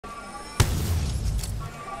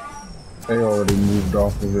They already moved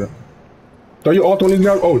off of it. So you all on these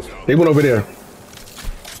guys? Oh, they went over there.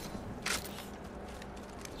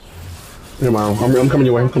 Come on, I'm coming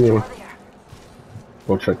your way. I'm coming your way.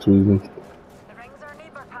 Go check Tuesday.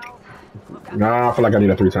 Nah, I feel like I need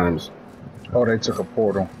that 3 times. Oh, they took a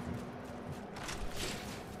portal.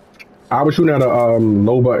 I was shooting at a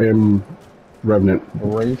Loba and Revenant. A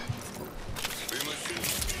Wraith.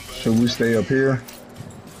 Should we stay up here?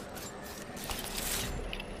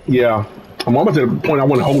 Yeah. I'm almost at the point I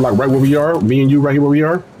want to hold like right where we are. Me and you right here where we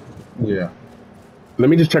are. Yeah. Let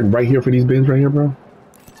me just check right here for these bins right here, bro.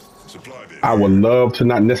 I would love to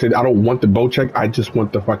not necessarily, I don't want the bow check. I just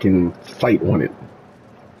want the fucking sight on it.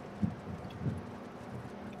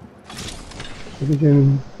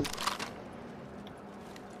 Again.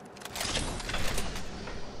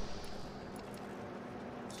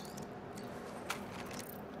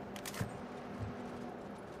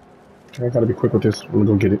 I gotta be quick with this. I'm gonna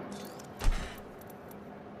go get it.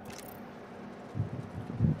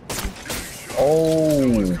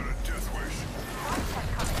 Oh.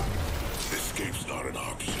 Escape's not an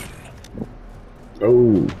option.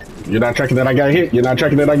 Oh. You're not checking that I got hit. You're not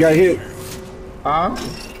checking that I got hit. Huh?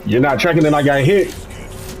 You're not checking that I got hit.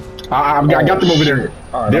 I got them over there.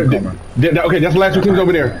 All right, Okay, that's the last 2 teams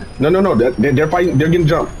over there. No. They're fighting. They're getting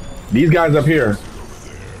jumped. These guys up here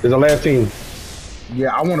is the last team.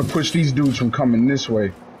 Yeah, I want to push these dudes from coming this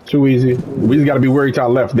way. Too easy. We just got to be worried to our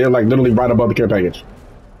left. They're like literally right above the care package.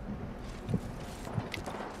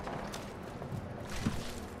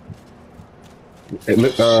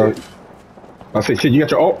 I say, shit, you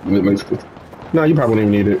got your ult? No, you probably don't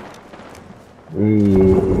even need it.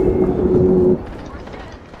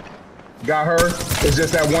 Got her. It's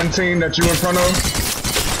just that one team that you in front of.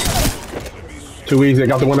 Too easy. I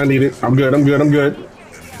got the one I needed. I'm good.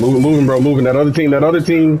 Moving, bro. Moving. That other team.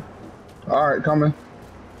 All right, coming.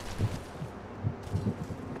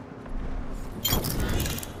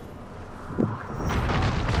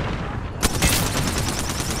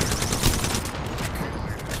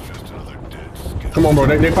 Come on, bro.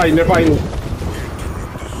 They're fighting.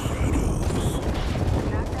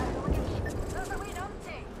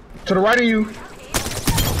 To the right of you.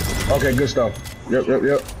 Okay, good stuff. Yep.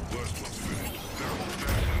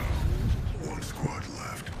 One squad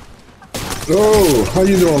left. Oh, how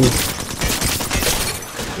you doing?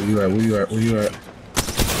 Where you at?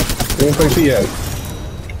 Where's place he at?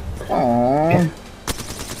 Aww.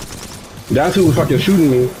 That's who was fucking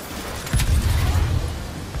shooting me.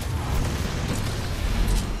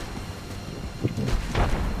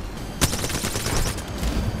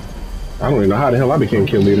 I don't even know how the hell I became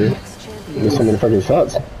kill leader. With so many fucking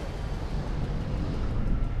shots.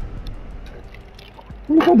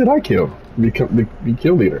 Who the hell did I kill? Be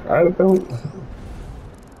kill leader. I don't.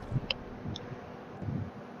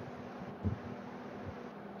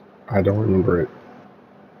 I don't remember it.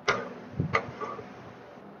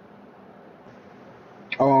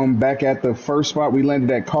 Back at the first spot we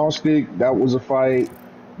landed at Caustic. That was a fight.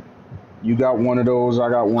 You got one of those. I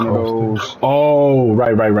got one of those. Oh,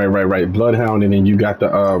 right. Bloodhound, and then you got the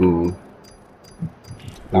I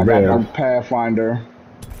got my Pathfinder.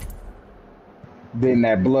 Then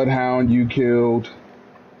that Bloodhound you killed,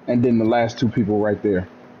 and then the last 2 people right there.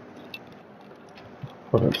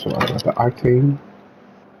 Hold up, so I got the Octane.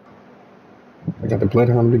 I got the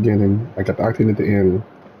Bloodhound in the beginning. I got the Octane at the end.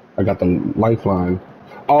 I got the Lifeline.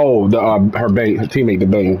 Oh, the her teammate, the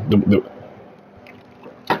Bane.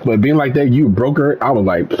 But being like that, you broke her. I was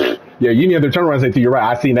like, yeah, you need to turn around and say to your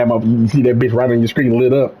right. I seen that motherfucker. You see that bitch right on your screen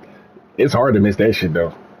lit up. It's hard to miss that shit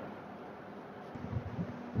though.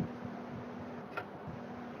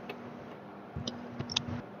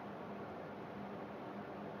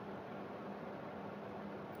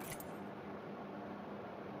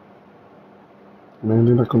 Man,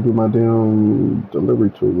 they're not gonna do my damn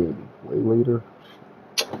delivery to it way later.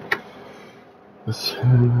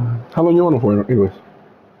 How long you on it for anyways?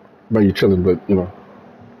 But you chilling, but you know.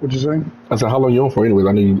 What'd you say? I said, how long you on for anyways?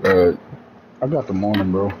 I need I got the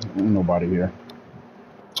morning, bro. Ain't nobody here.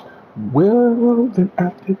 Well, then I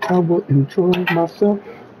think I will enjoy myself.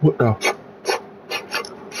 What the?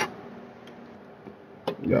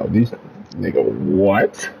 Yo, these nigga,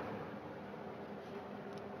 what?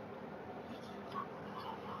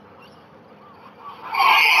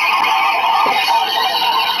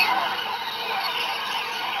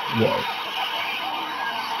 Yo.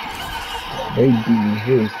 They beating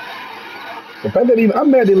his. The fact that even,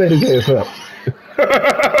 I'm mad they let his ass up.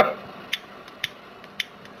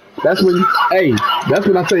 That's when, hey, that's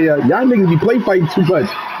when I say, y'all niggas be play fighting too much.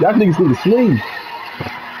 Y'all niggas need to swing.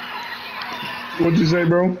 What'd you say,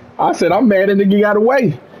 bro? I said, I'm mad that nigga got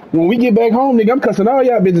away. when we get back home, nigga, I'm cussing all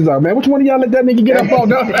y'all bitches out, man. Which one of y'all let that nigga get up on?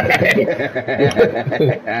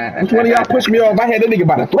 Which one of y'all pushed me off? I had that nigga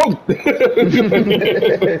by the throat.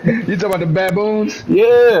 You talking about the baboons?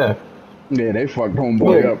 Yeah. Yeah, they fucked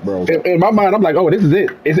homeboy up, bro. In my mind, I'm like, oh, this is it.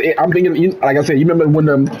 I'm thinking, like I said, you remember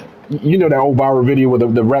when you know that old viral video where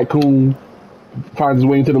the raccoon finds his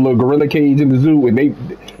way into the little gorilla cage in the zoo, and that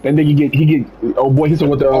nigga get oh boy, he's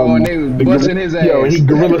with the and they was busting his ass. Yo, he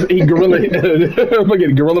gorilla look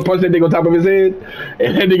at gorilla punch that nigga on top of his head,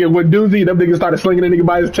 and that nigga went doozy. That nigga started slinging that nigga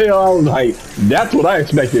by his tail. I was like, that's what I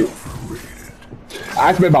expected.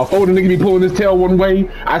 I expect about 4 of the niggas be pulling his tail one way.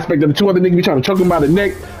 I expect the 2 other niggas be trying to choke him by the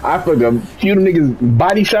neck. I expect a few of the niggas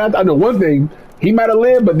body shots. I know one thing. He might have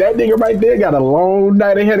lived, but that nigga right there got a long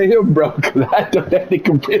night ahead of him, bro. Because I thought that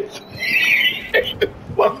nigga pissed.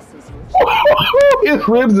 His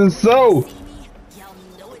ribs is so.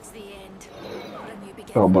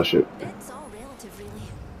 Oh, bullshit.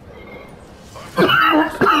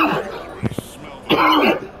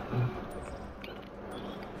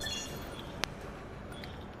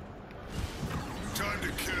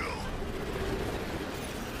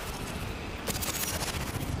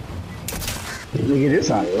 Nigga, this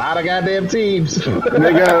a lot of goddamn teams.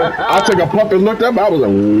 Nigga, I took a puff and looked up. I was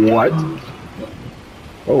like, what?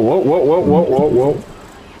 Oh, whoa, whoa, whoa, whoa, whoa, whoa.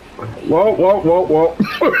 Whoa, whoa, whoa, whoa.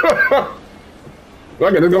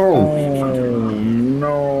 I gotta go home. Oh,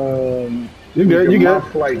 no. You good, you good. My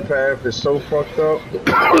flight path is so fucked up.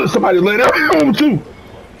 Somebody laid out home, too.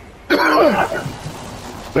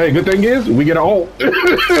 Hey, good thing is, we get a ult.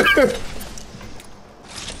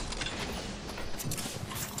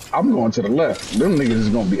 I'm going to the left. Them niggas is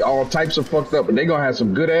gonna be all types of fucked up, but they gonna have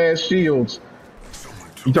some good ass shields.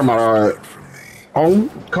 You talking about home?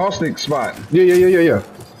 Caustic spot. Yeah.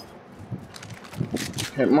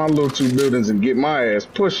 Hit my little 2 buildings and get my ass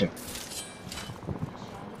pushing.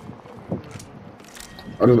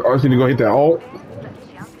 I just need to go hit that ult.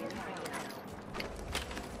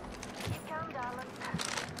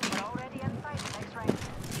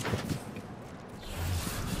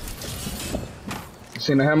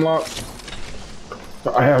 Seen the hemlock?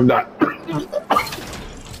 I have not.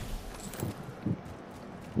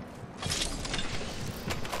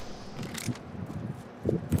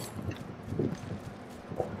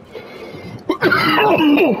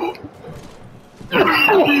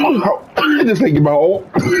 Just thinking about ult.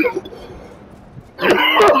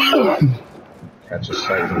 Catch a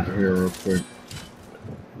sight over here real quick.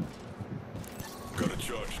 Got a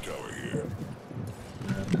charge tower here.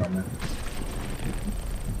 Yeah, coming.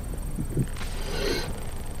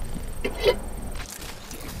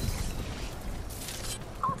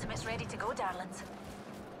 Ultimate's ready to go, darlings.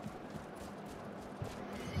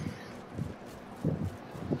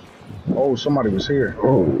 Oh, somebody was here.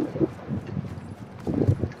 Oh. New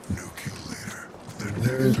kill leader.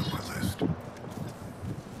 They're next on my list.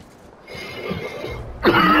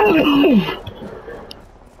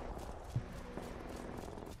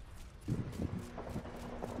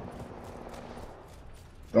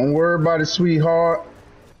 Don't worry about it, sweetheart.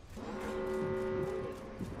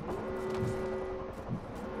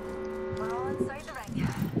 We're all inside the ring.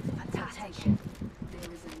 Fantastic.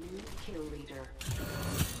 There is a new kill leader.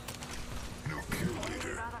 New kill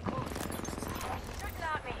leader. Shooting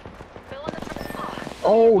at me. Fill in the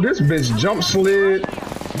Oh, this bitch jump slid.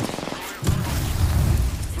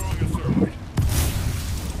 Throwing a thermite.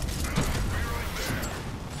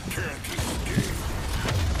 Can't escape.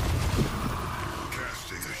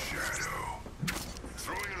 Casting a shadow.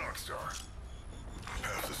 Throwing an Oxstar.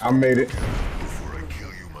 Pass the I made it. before I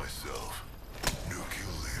kill you myself. New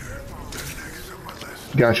kill leader. They're next on my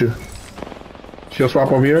list. Gotcha. She'll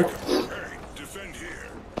swap over here. Hey, defend here.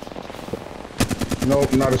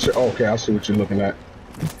 Nope, not a shit. Okay, I see what you're looking at.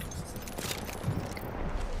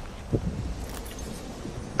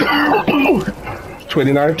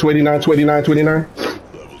 29. Level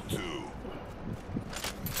 2.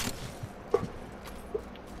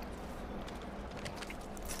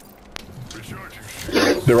 Recharging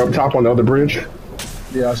shield. They're up top on the other bridge.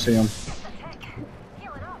 Yeah, I see him.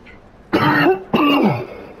 heal it up.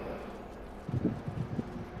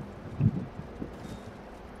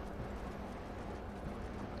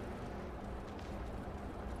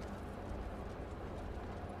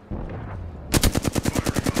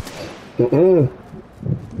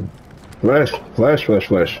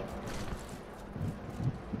 Flash.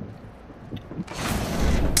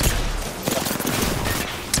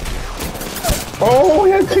 Oh,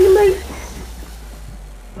 yeah, teammate.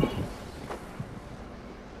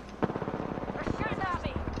 They're shooting at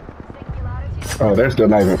me. Singularity. Oh, they're still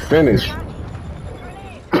not even finished.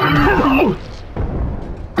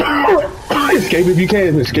 Escape if you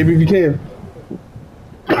can. Escape if you can.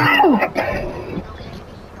 Reload.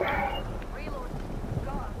 Go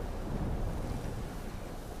on.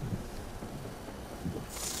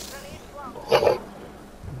 Grenade flung.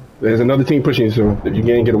 There's another team pushing you, so if you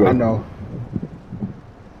can't get away. I know.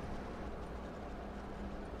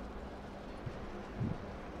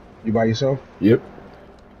 You by yourself? Yep.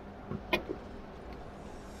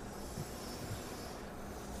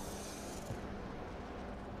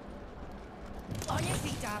 On your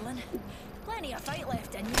feet, darling. Plenty of fight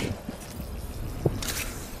left in you.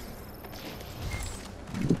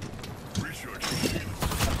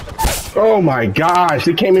 Oh my gosh,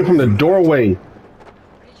 they came in from the doorway.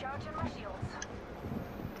 Recharging my shields.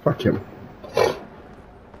 Fuck him.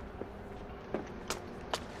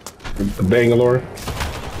 The Bangalore.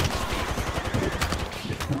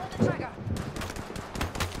 Pull the trigger.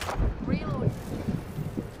 Reload.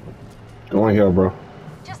 Go on here, bro.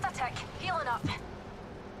 Just a tick. Healing up.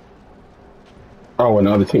 Oh, and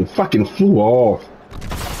the other team fucking flew off.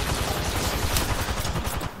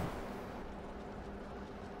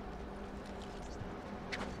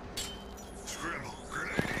 Scramble.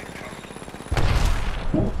 Grenade.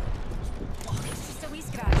 Oh, it's just a wee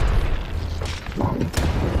scratch.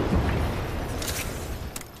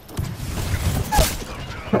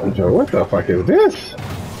 Joe, what the fuck is this?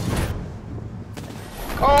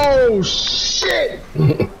 Oh shit!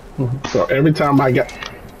 So every time I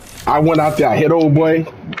went out there, I hit old boy.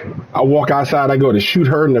 I walk outside, I go to shoot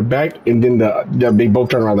her in the back, and then they both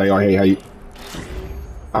turn around like, oh hey, how you?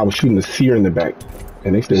 I was shooting the seer in the back,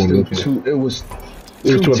 and they still moving. It was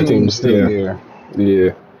Two other teams still yeah. there.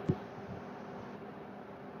 Yeah.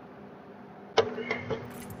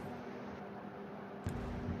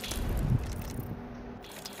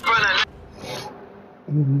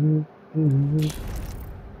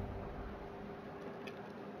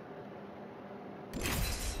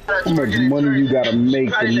 How much money you gotta make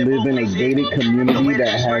to live in a gated community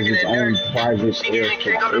that has its own private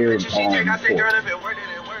airport?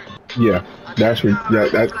 Yeah, that's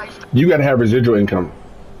you gotta have residual income.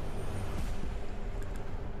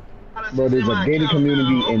 Bro, there's a gated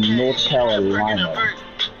community in North Carolina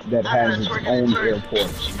that has its own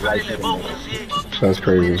airports right there. That's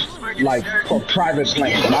crazy. Like for private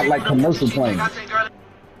planes, not like commercial planes.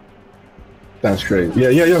 That's crazy.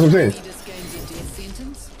 Yeah, that's what I'm saying. Just gained your death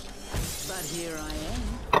sentence, but here I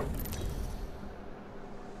am.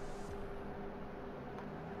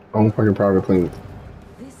 Own fucking private plane.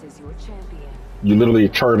 This is your champion. You literally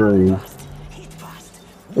chartering. How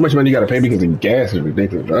much money you gotta pay because the gas is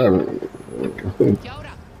ridiculous. Kia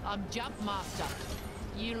ora, I'm Jump Master.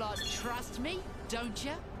 You lot trust me, don't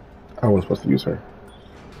you? I wasn't supposed to use her.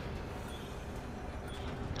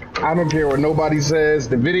 I don't care what nobody says.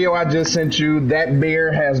 The video I just sent you, that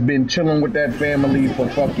bear has been chilling with that family for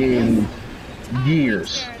fucking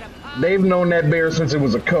years. They've known that bear since it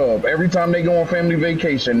was a cub. Every time they go on family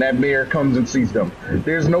vacation, that bear comes and sees them.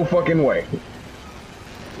 There's no fucking way.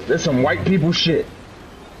 There's some white people shit.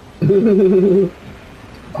 Oh,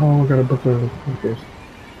 I gotta book a first.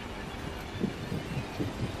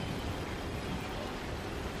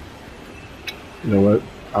 You know what?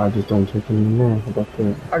 I just don't take any more. How about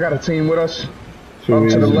that? I got a team with us. Too Up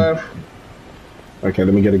to the easy. left. Okay,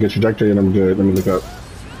 let me get a good trajectory and I'm good. Let me look up.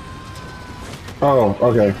 Oh,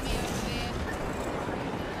 okay.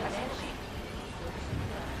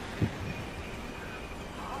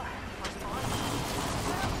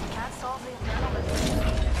 Can't solve the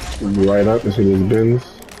internal. Right up and see these bins.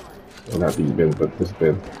 Well, not these bins, but this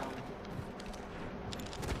bin.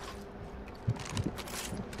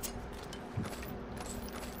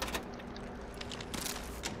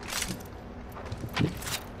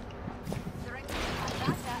 The ring.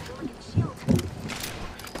 That's that. Go and get the shield.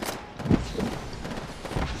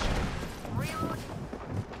 Reload.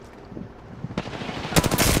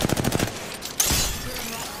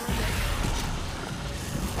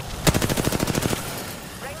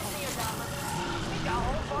 Right near darling. We've got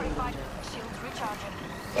all 45 shields recharging.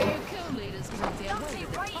 Your kill leaders put their Dumpty weight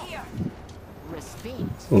at the right top. here.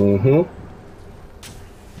 Respect. Mm-hmm.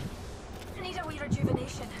 Need a wee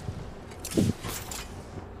rejuvenation.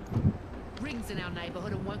 Rings in our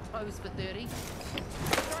neighborhood and won't close for 30.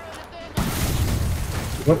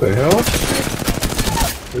 What the hell?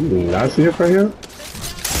 Did you not see it right here?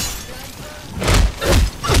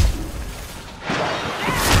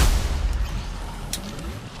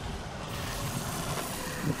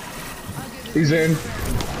 He's in.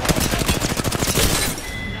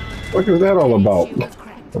 What is that all about?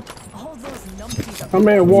 All those numpties My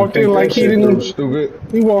man walked in like he didn't. Stupid.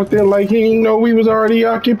 He walked in like he didn't know we was already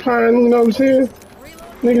occupying. You know what I'm saying?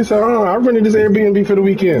 reload. Nigga said, oh, I rented this Airbnb for the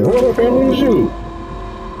weekend. What up, family? Shoot.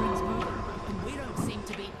 Ring's moving, and we don't seem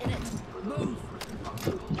to be in it. Move.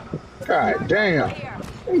 God damn.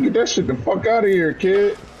 You get that shit the fuck out of here,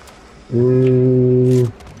 kid.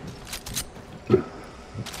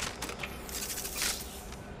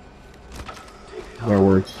 That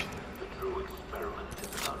works.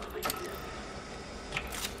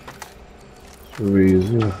 Too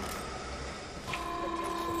easy.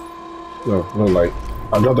 No light.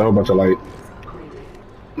 I dropped a whole bunch of light.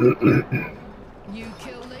 You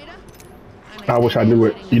kill leader? I wish I knew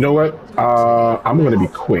it. You know what? I'm gonna be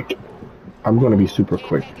quick. I'm gonna be super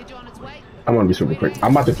quick. Package on its way. I'm gonna be super quick.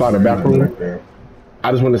 I'm about to fly to the bathroom.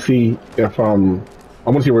 I just want to see if I want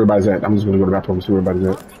to see where everybody's at. I'm just gonna go to the bathroom and see where everybody's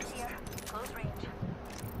at. Close range.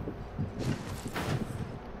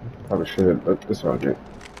 Probably should, but it's all good.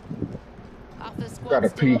 Got a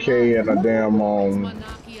PK and a damn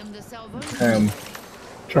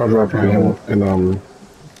Charge right behind and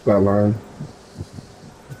flatline.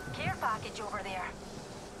 Care package over there.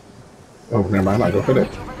 Oh, never mind. I might go for that.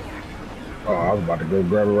 Over there. Oh, I was about to go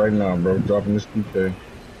grab it right now, bro. Dropping this PK.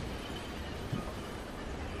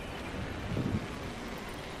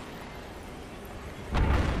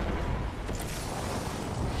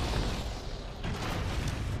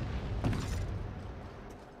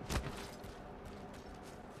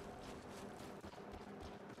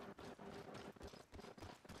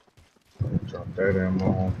 Drop that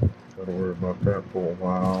ammo. Gotta worry about that for a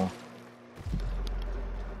while.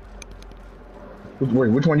 Wait,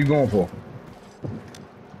 which one you going for?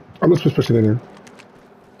 I'm just pushing it in.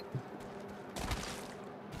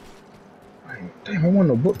 Damn, I want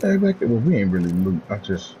no book bag back there. Well, we ain't really look. I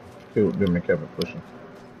just killed them and kept it pushing.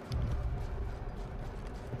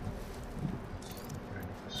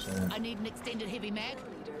 I need an extended heavy mag.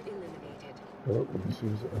 Leader eliminated. Oh, let me see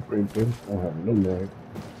this upgrade thing. I don't have no mag.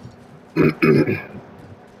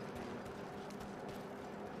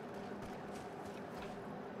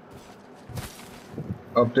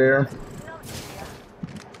 Up there. Could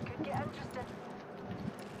get interested.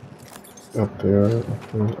 Up there.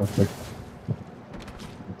 Okay.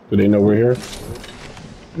 Do they know we're here?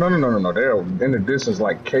 No. They're in the distance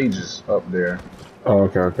like cages up there. Oh,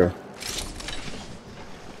 okay.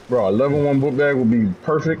 Bro, a level 1 book bag would be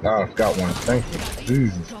perfect. I've got one. Thank you.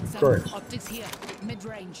 Jesus Christ. Optics here,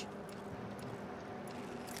 mid-range.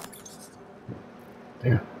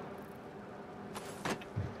 Damn.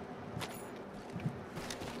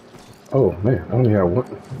 Oh man, I only have one.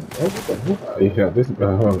 Yeah, this.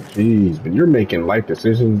 Oh jeez, but you're making life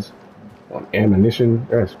decisions on ammunition.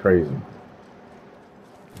 That's crazy.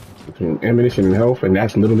 Between ammunition and health, and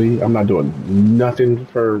that's literally, I'm not doing nothing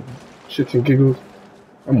for shits and giggles.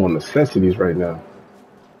 I'm on necessities right now.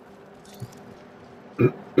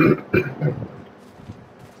 A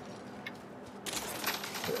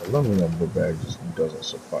level 1 book bag just doesn't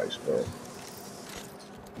suffice, bro.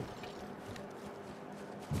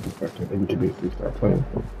 Okay, they need to be start playing.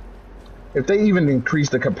 If they even increase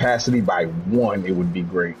the capacity by 1, it would be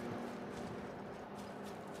great.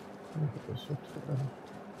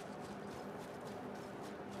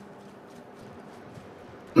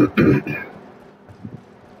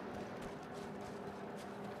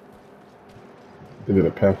 They did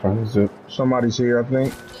a Pathfinder zip. Somebody's here, I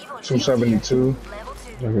think. 272. Level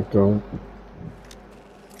 2. I could go.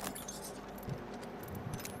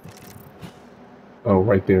 Oh,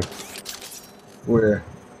 right there. Where?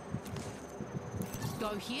 Go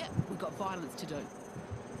here, we've got violence to do.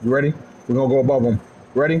 You ready? We're gonna go above them.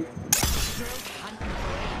 Ready? Drill, hunt, and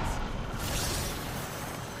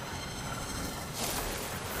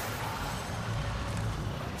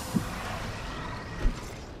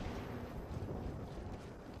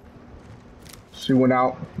freeze. She went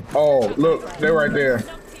out. Oh, look, they're right there.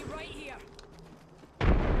 Something right here.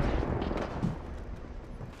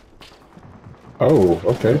 Oh,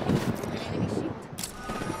 okay.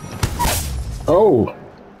 Oh,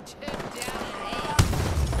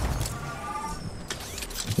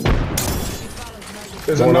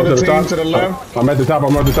 There's going up another the team top. to the left. I'm at the top.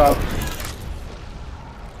 I'm at the top.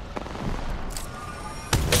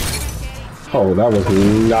 Oh, that was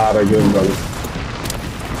not a good one.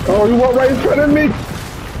 Oh, you went right in front of me.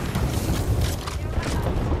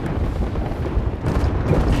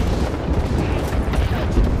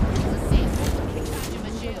 Recharging my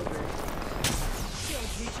shield.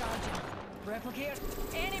 Shields recharging. Replicate.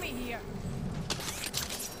 Enemy here.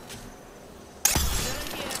 Still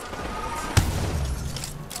here.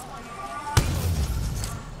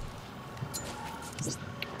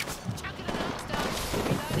 Chucking an arc down.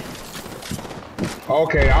 Reloading.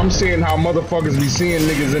 Okay, I'm seeing how motherfuckers be seeing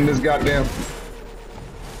niggas in this goddamn.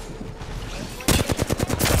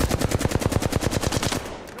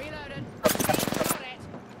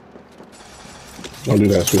 Don't do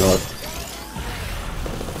that, sweetheart.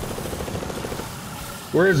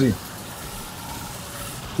 Where is he?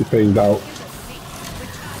 He phased out.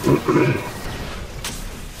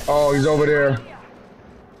 Oh, he's over there.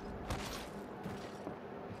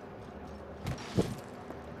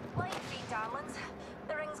 Light feet, darlings.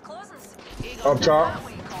 The ring's closing. Up top.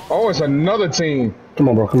 Oh, it's another team. Come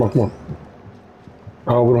on, bro. Come on, come on.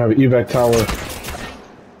 Oh, we don't have an evac tower.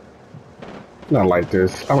 Not like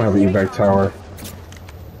this. I don't have an evac tower.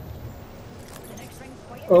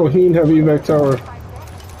 Oh, he didn't have an evac tower.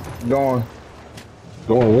 Gone.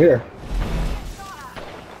 Going where?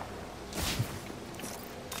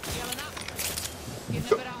 Yelling up. Getting a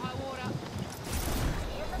bit of high water.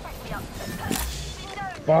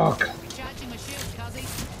 Fuck. Recharging my shield, cuzzy.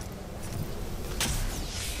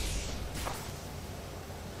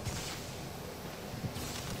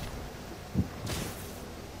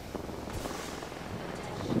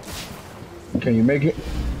 Can you make it?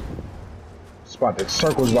 Spot the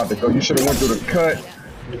circle's about to go. You should have went through the cut.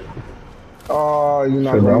 Oh, you're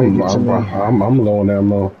not Shit, bro, gonna make it to me. I'm low on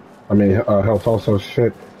ammo. I mean, health also.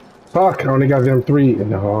 Shit. Fuck, I only got them 3.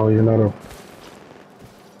 No, you know.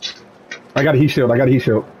 I got a heat shield. I got a heat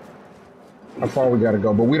shield. How far we gotta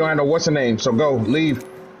go? But we don't have no what's the name, so go, leave.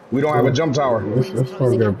 We don't have a jump tower. That's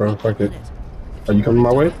all good, bro. Fuck it. Are you coming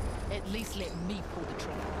my way? At least let me pull the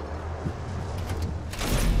trigger.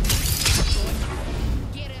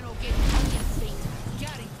 Get in or get on your feet.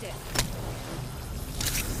 Got it there.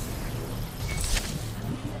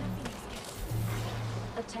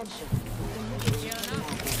 Attention. Yelling up.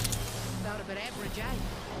 Felt a bit average, eh?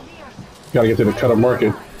 Gotta get to the cut up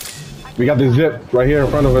market. We got the zip right here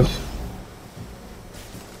in front of us.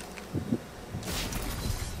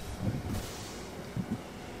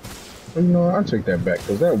 You know, I'll take that back,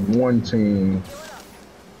 because that one team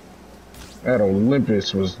at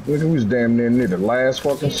Olympus was, look, it was damn near the last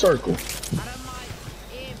fucking circle. I don't mind.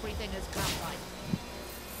 Everything is gunfight.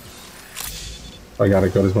 I gotta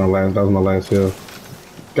go. This is my last. That was my last hill.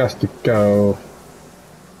 Got to go.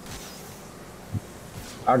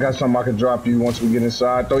 I got something I can drop you once we get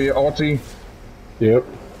inside. Throw your ulti. Yep.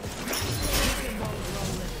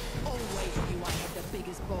 Always knew I had the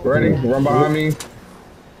biggest ball. Ready? Run behind me.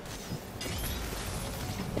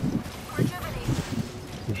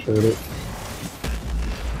 Appreciate it.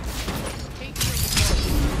 Keep bringing it.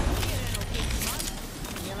 Get in or get smoked.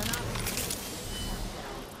 Yelling up.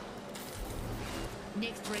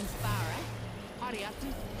 Next ring's far, eh? Hurry up.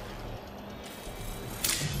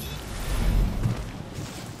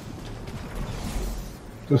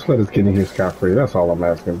 Just let us get in here scot-free. That's all I'm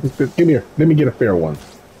asking. Just give me here. Let me get a fair one.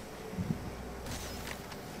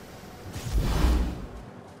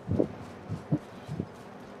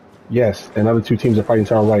 Yes, and other 2 teams are fighting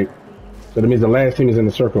to our right. So that means the last team is in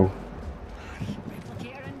the circle.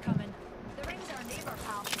 Replicator incoming. The ring's our neighbor,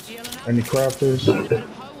 pal. Yelling up. Any crafters? A bit of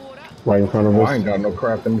high water. Right in front of Oh, us. I ain't got no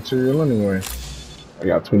crafting material anyway. I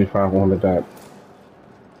got 25 on that.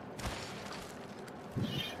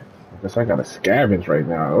 I guess I gotta scavenge right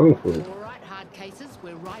now. Ooh. All right, hard cases.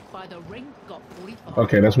 We're right by the ring. Got 45.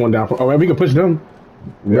 Okay, that's one down. Oh, we can push them.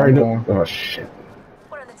 We Yeah, already I'm know. Oh, shit.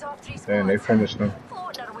 We're in the top 3 squads. And they finished them.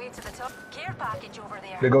 Floating our way to the top. Care package over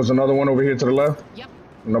there. There goes another one over here to the left. Yep.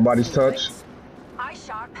 Nobody's touched. Eye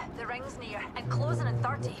sharp. The ring's near and closing in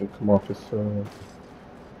 30. To come off this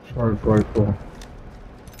charge rifle.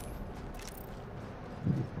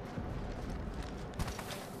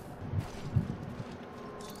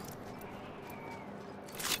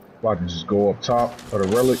 About to just go up top of the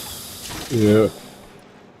relic. Yeah.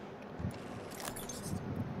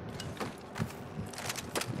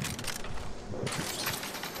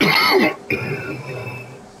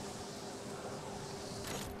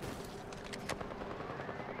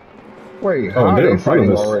 Wait, Oh, how they're are in they front of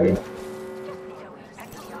fighting us. already?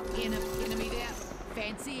 Enemy there.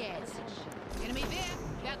 Fancy ads. Enemy there.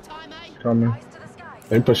 About time, eh? Coming. Eyes to the sky.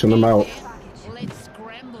 They pushing them out. Well, let's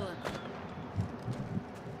scramble them.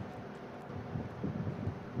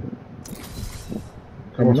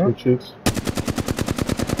 Coming Some up. chicks. Gonna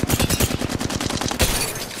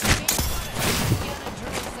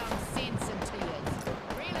drill some sense into you.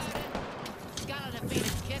 Reloading. Gun and a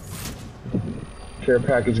Phoenix kits. Care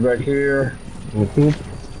package back here.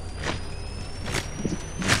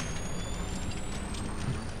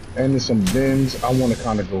 And there's some bins. I want to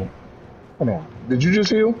kind of go. Hold on. Did you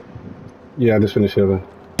just heal? Yeah, I just finished healing.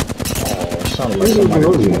 Oh, it sounded like somebody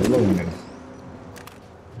was below me.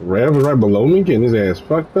 Rev was right below me, getting his ass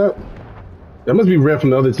fucked up. That must be Rev from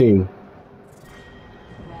the other team.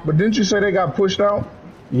 But didn't you say they got pushed out?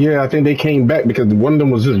 Yeah, I think they came back because one of them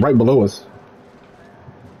was just right below us.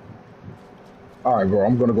 All right, bro.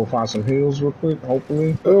 I'm gonna go find some heals real quick.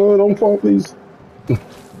 Hopefully. Oh, don't fall, please.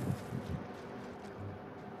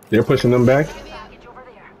 They're pushing them back. Package over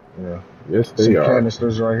there. Yeah. Yes, they Some are.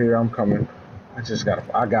 canisters right here. I'm coming.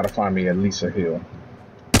 I gotta find me at least a heal.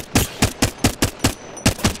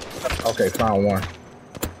 Okay, found one.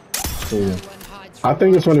 Cool. I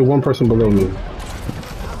think it's only one person below me.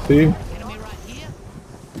 See? Enemy right here.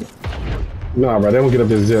 Nah, bro, they don't get up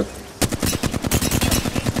this zip.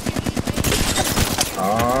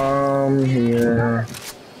 Here.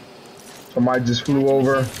 Somebody just flew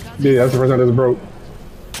over. Yeah, that's the first time this broke.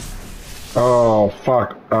 Oh,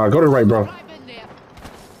 fuck. Go to the right, bro. Right in there.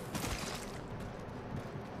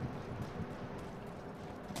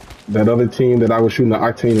 That other team that I was shooting the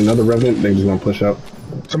Octane and other Revenant, they just gonna push up.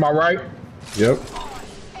 To my right. Yep.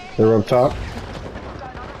 They're up top. You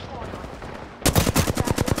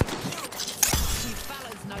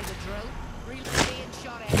fellas know the drill. Reloading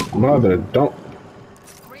shot at. Mother, don't.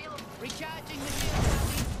 Recharging the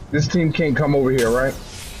shield. This team can't come over here, right?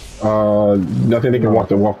 Nothing. They can walk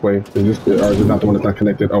the walkway. Is this or is it not the one that's not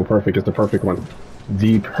connected? Oh, perfect. It's the perfect one.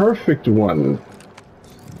 The perfect one.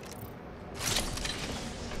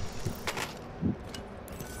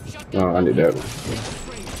 Oh, I need that.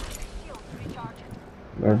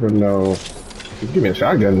 Never know. You give me a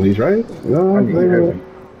shotgun at least, right? No, I need never. heavy.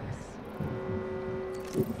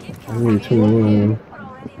 I need two. We're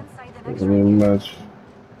already inside the next Really ring. much.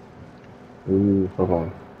 Ooh, hold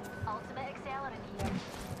on. Ultimate accelerant here.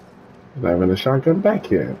 Not having a shotgun back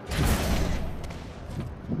yet.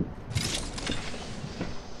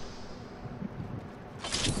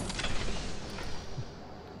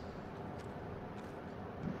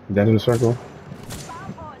 That in the circle?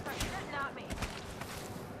 Bomb boys are shooting at me.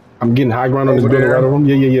 I'm getting high ground on this Over building there. right over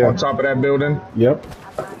them. Yeah. On top of that building. Yep.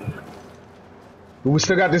 We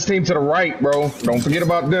still got this team to the right, bro. Don't forget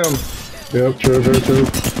about them. Yep, true. That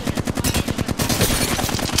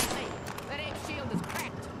X shield is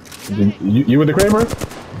cracked. You with the Kramer?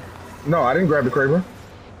 No, I didn't grab the Kraber.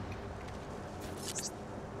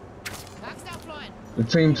 Max out flying. The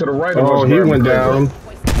team to the right of Oh, us he grabbed the went Kraber. down.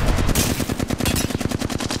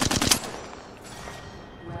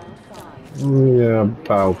 Yeah,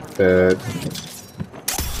 about that.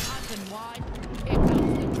 Hunting wide. Here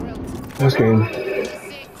comes the drill. This game. Sick.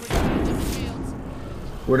 Recharging the shields.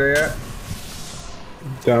 Where they at?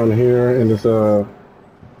 Down here in this, Loving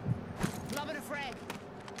a frag.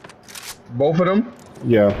 Both of them?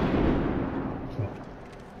 yeah.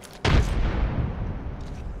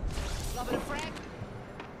 Loving a frag.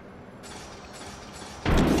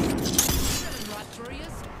 Drilling right through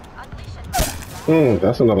yous. Unleash it.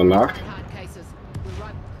 That's another knock. Hard cases. We're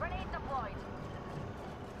right. Grenade deployed.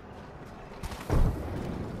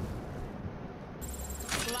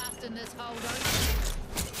 Blasting this hole,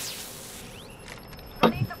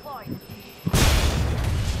 Grenade deployed.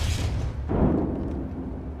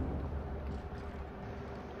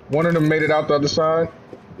 One of them made it out the other side.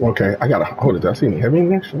 Okay, I gotta hold it. I see any heavy in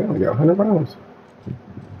there? Shit, I only got 100 rounds.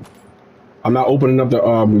 I'm not opening up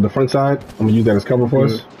the front side. I'm gonna use that as cover for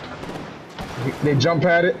us. They jump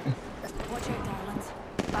at it. Watch out, darlings.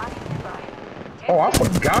 Body nearby. Oh, I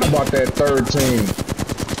forgot about that third team.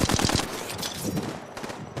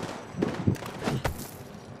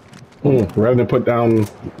 Rather than put down.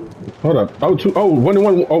 Hold up. Oh, two. Oh, 1 to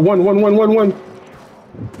 1. Oh, 1, 1, 1, 1, 1. The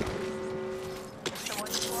one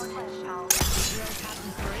floor flash out.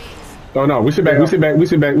 Oh no, we sit back. We sit back. We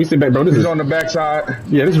sit back. We sit back, bro. This He's is on the backside.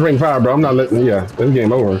 yeah. This is ring 5, bro. I'm not letting. Yeah, this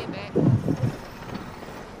game over.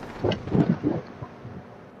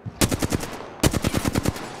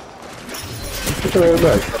 Way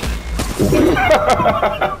back. Put your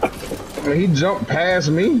ass back. And he jumped past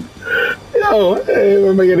me. Yo, hey,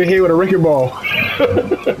 I'm making a hit with a wrecking ball.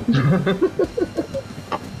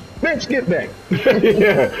 Bitch, get back.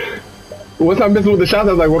 Yeah. Once I'm missing with the shots,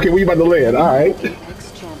 I was like, okay, we about to land. All right.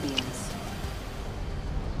 Ex-champions.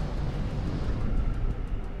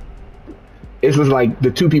 It's just like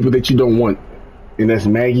the two people that you don't want, and that's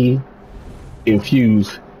Maggie and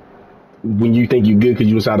Fuse. When you think you're good because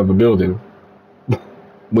you was out of a building,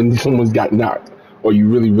 when someone's got knocked or you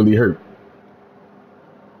really, really hurt.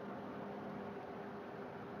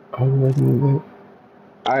 Oh, wasn't it?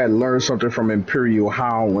 I had learned something from Imperial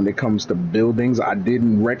How when it comes to buildings I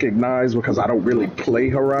didn't recognize because I don't really play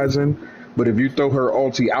Horizon. But if you throw her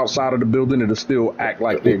ulti outside of the building, it'll still act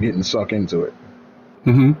like they're getting sucked into it.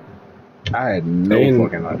 Mm-hmm. I had no And-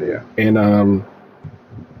 fucking idea. And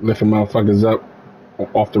lifting motherfuckers up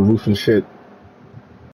off the roof and shit.